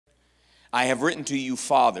I have written to you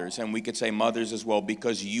fathers, and we could say mothers as well,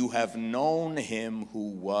 because you have known him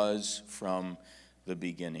who was from the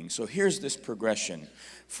beginning. So here's this progression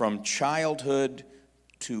from childhood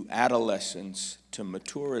to adolescence to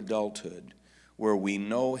mature adulthood, where we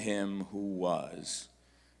know him who was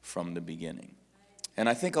from the beginning. And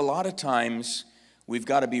I think a lot of times we've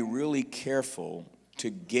got to be really careful to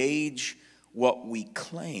gauge what we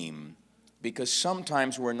claim, because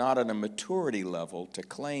sometimes we're not at a maturity level to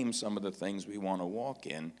claim some of the things we want to walk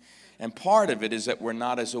in. And part of it is that we're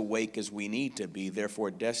not as awake as we need to be. Therefore,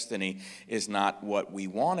 destiny is not what we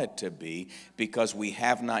want it to be, because we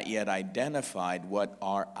have not yet identified what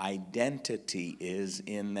our identity is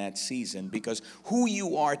in that season. Because who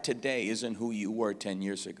you are today isn't who you were 10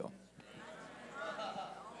 years ago.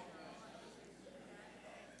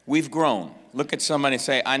 We've grown. Look at somebody and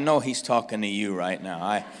say, I know he's talking to you right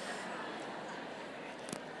now.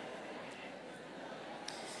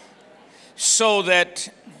 So that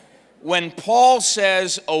when Paul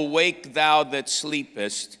says, awake thou that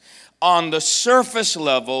sleepest, on the surface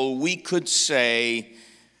level, we could say,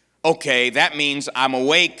 okay, that means I'm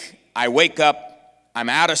awake, I wake up, I'm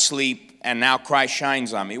out of sleep, and now Christ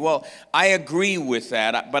shines on me. Well, I agree with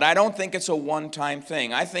that, but I don't think it's a one-time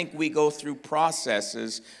thing. I think we go through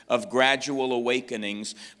processes of gradual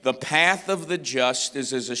awakenings. The path of the just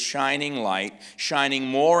is as a shining light, shining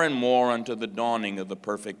more and more unto the dawning of the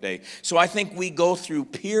perfect day. So I think we go through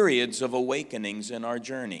periods of awakenings in our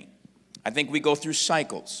journey. I think we go through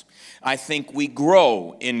cycles. I think we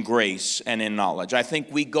grow in grace and in knowledge. I think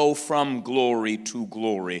we go from glory to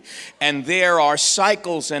glory. And there are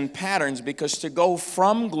cycles and patterns, because to go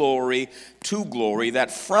from glory to glory,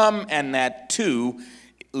 that from and that to,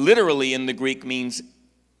 literally in the Greek means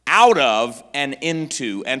out of and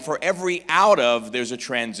into. And for every out of, there's a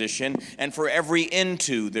transition. And for every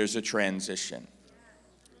into, there's a transition.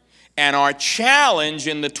 And our challenge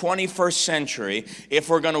in the 21st century, if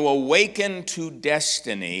we're going to awaken to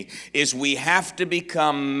destiny, is we have to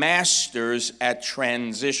become masters at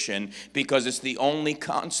transition, because it's the only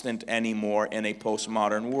constant anymore in a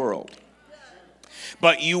postmodern world.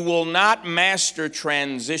 But you will not master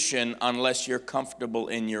transition unless you're comfortable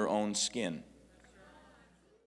in your own skin.